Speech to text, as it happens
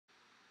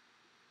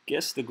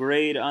Guess the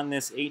grade on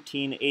this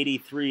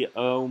 1883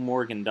 O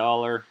Morgan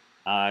dollar.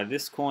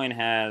 This coin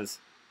has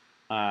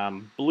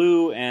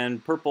blue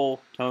and purple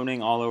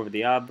toning all over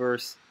the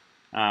obverse.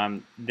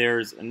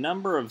 There's a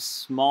number of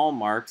small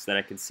marks that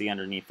I can see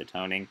underneath the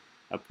toning.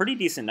 A pretty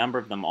decent number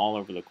of them all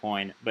over the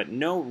coin, but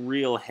no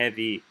real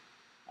heavy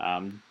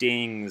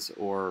dings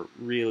or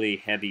really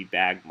heavy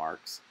bag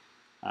marks.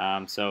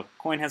 So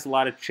coin has a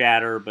lot of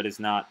chatter, but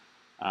is not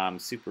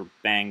super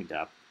banged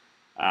up.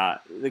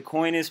 The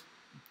coin is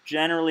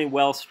generally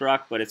well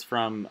struck, but it's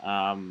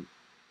from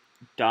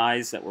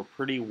dies that were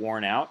pretty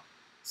worn out.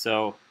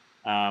 So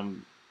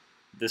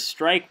the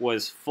strike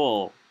was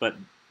full, but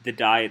the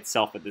die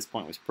itself at this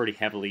point was pretty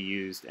heavily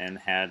used and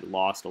had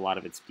lost a lot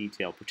of its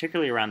detail,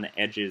 particularly around the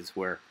edges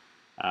where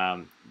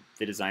the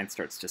design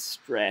starts to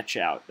stretch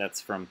out.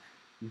 That's from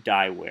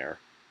die wear.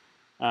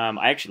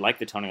 I actually like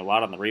the toning a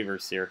lot on the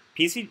reverse here.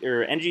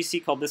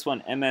 NGC called this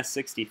one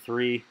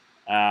MS63.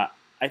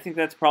 I think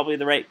that's probably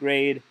the right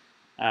grade.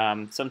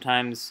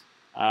 Sometimes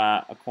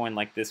a coin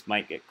like this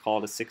might get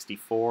called a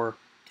 64.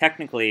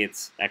 Technically,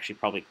 it's actually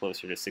probably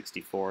closer to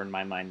 64 in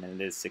my mind than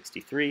it is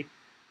 63.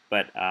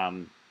 But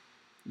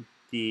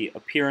the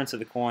appearance of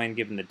the coin,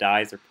 given the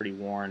dies are pretty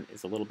worn,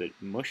 is a little bit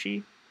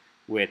mushy,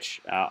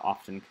 which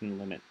often can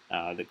limit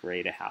the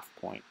grade a half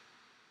point.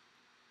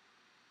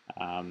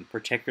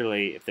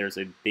 Particularly if there's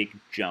a big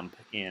jump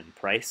in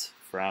price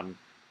from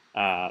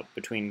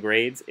between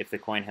grades. If the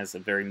coin has a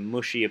very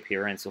mushy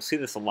appearance, you'll see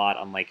this a lot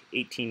on like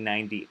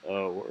 1890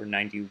 O or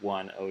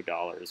 91 O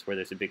dollars, where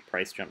there's a big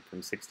price jump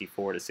from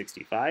 64 to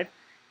 65.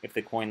 If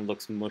the coin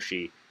looks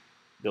mushy,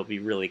 they'll be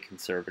really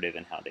conservative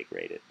in how they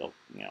grade it. They'll,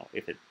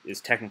 if it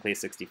is technically a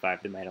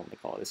 65, they might only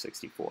call it a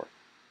 64.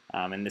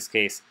 In this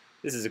case,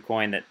 this is a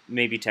coin that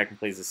maybe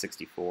technically is a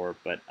 64,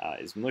 but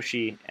is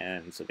mushy,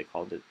 and so they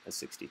called it a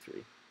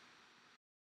 63.